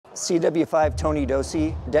CW5 Tony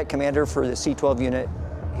Dohse, Det Commander for the C-12 unit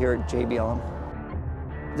here at JBLM.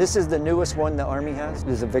 This is the newest one the Army has. It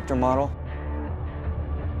is a Victor model.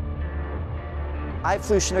 I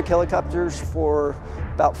flew Chinook helicopters for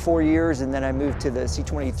about 4 years, and then I moved to the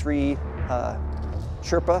C-23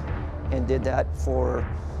 Sherpa and did that for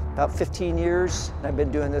about 15 years. I've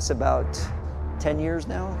been doing this about 10 years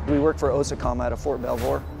now. We work for OSACOM out of Fort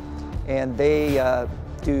Belvoir, and they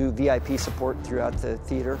do VIP support throughout the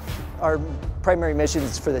theater. Our primary mission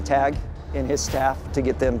is for the TAG and his staff to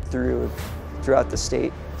get them throughout the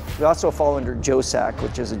state. We also fall under JOSAC,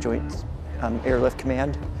 which is a Joint Airlift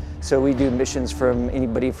Command. So we do missions from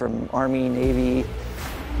anybody from Army, Navy.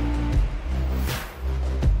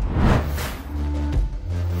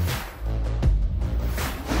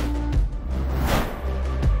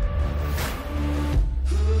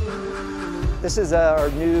 This is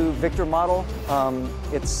our new Victor model.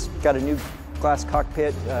 It's got a new glass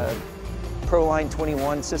cockpit, ProLine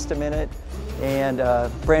 21 system in it, and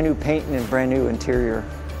brand new paint and brand new interior.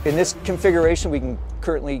 In this configuration, we can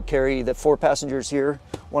currently carry the 4 passengers here,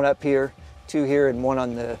 1 up here, 2 here, and 1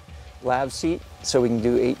 on the lav seat, so we can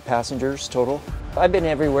do 8 passengers total. I've been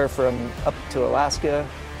everywhere from up to Alaska,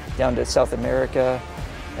 down to South America,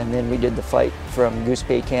 and then we did the flight from Goose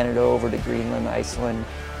Bay, Canada, over to Greenland, Iceland,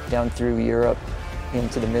 down through Europe,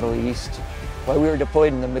 into the Middle East. While we were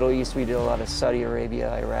deployed in the Middle East, we did a lot of Saudi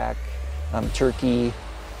Arabia, Iraq, Turkey,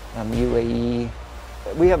 UAE.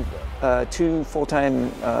 We have 2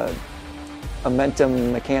 full-time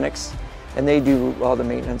Amentum mechanics, and they do all the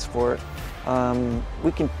maintenance for it.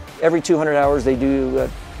 Every 200 hours they do a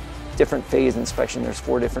different phase inspection. There's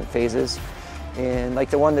 4 different phases, and like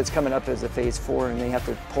the one that's coming up is a phase 4, and they have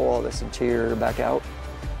to pull all this interior back out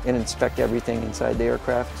and inspect everything inside the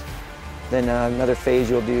aircraft. Then another phase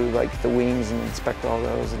you'll do like the wings and inspect all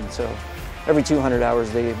those, and so every 200 hours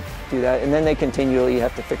they do that, and then they continually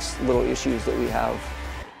have to fix little issues that we have.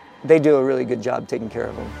 They do a really good job taking care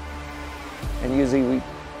of them, and usually we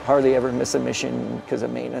hardly ever miss a mission because of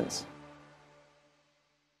maintenance.